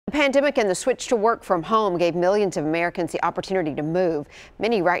The pandemic and the switch to work from home gave millions of Americans the opportunity to move,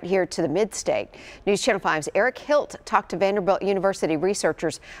 many right here to the mid-state. News Channel 5's Eric Hilt talked to Vanderbilt University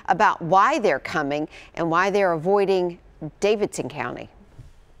researchers about why they're coming and why they're avoiding Davidson County.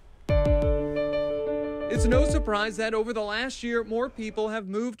 It's no surprise that over the last year, more people have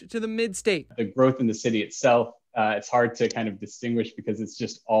moved to the mid-state. The growth in the city itself, it's hard to kind of distinguish because it's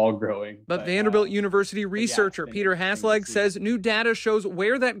just all growing. But Vanderbilt University researcher Peter Haslag says new data shows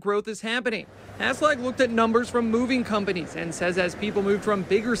where that growth is happening. Haslag looked at numbers from moving companies and says as people moved from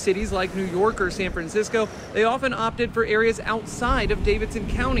bigger cities like New York or San Francisco, they often opted for areas outside of Davidson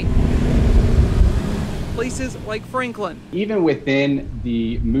County. Places like Franklin. Even within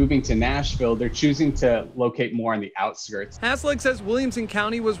the moving to Nashville, they're choosing to locate more on the outskirts. Haslag says Williamson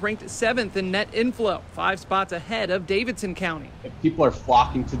County was ranked 7th in net inflow, 5 spots ahead of Davidson County. If people are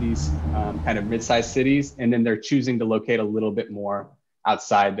flocking to these kind of mid-sized cities, and then they're choosing to locate a little bit more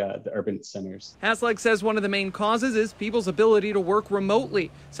outside the urban centers. Haslag says one of the main causes is people's ability to work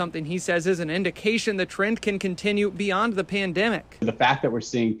remotely, something he says is an indication the trend can continue beyond the pandemic. The fact that we're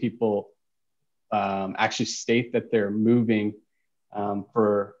seeing people actually state that they're moving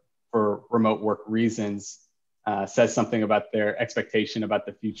for remote work reasons says something about their expectation about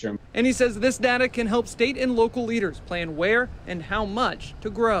the future. And he says this data can help state and local leaders plan where and how much to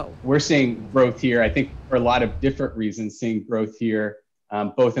grow. We're seeing growth here, I think, for a lot of different reasons, seeing growth here,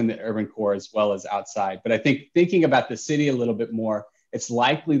 both in the urban core as well as outside. But I think thinking about the city a little bit more, it's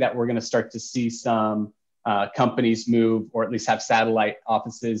likely that we're going to start to see some companies move, or at least have satellite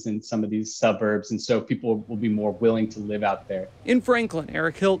offices in some of these suburbs. And so people will be more willing to live out there. In Franklin,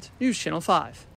 Eric Hilt, News Channel 5.